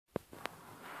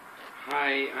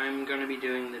Hi, I'm going to be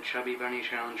doing the Chubby Bunny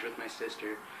Challenge with my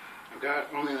sister. I've got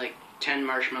only like 10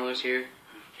 marshmallows here.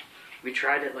 We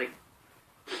tried it like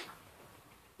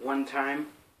one time,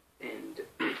 and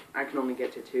I can only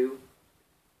get to 2.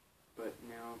 But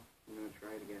now I'm going to try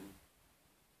it again.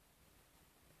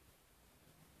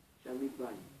 Chubby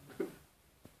Bunny.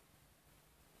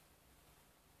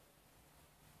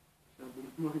 Chubby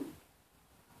Bunny.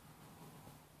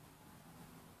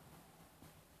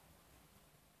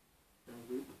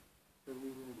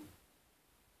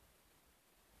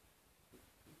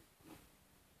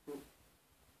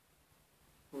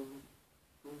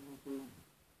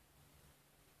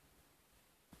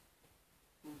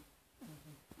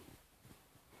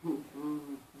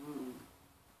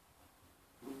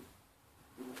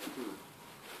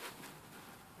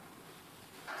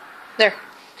 There.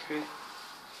 Okay.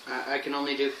 I can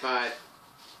only do 5.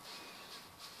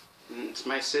 And it's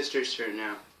my sister's turn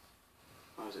now.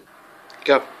 Pause it.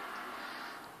 Go.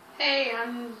 Hey,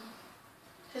 I'm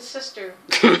his sister.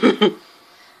 I'm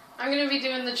gonna be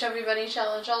doing the Chubby Bunny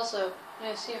Challenge also. I'm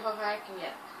gonna see how high I can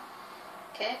get.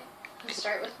 Okay? I'll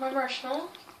start with my marshmallow.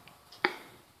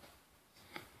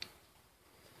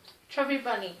 Chubby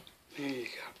Bunny. There you go.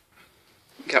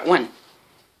 Got 1.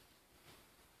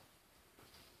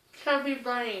 Chubby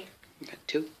Bunny. Got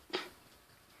 2.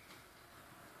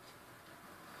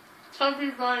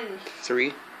 Chubby Bunny.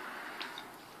 3.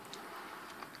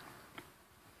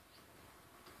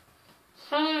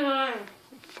 Chubby Bunny.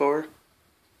 4.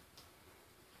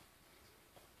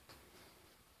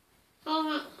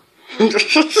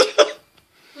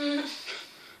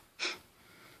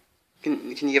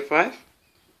 Can you get 5?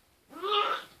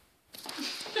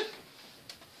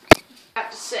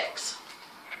 Got to 6.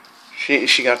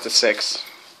 She got to 6.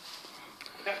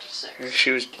 Got to 6.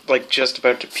 She was like just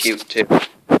about to puke too. We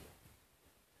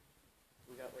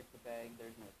got like the bag.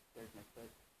 There's my foot.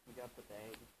 We got the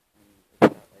bag, and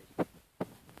it's got like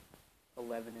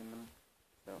 11 in them.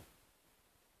 So.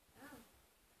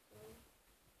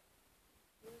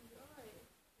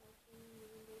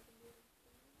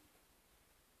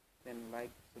 Then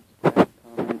like, subscribe,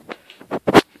 comment,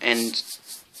 and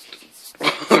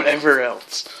whatever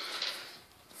else.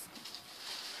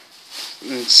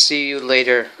 And see you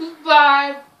later.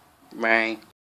 Bye. Bye.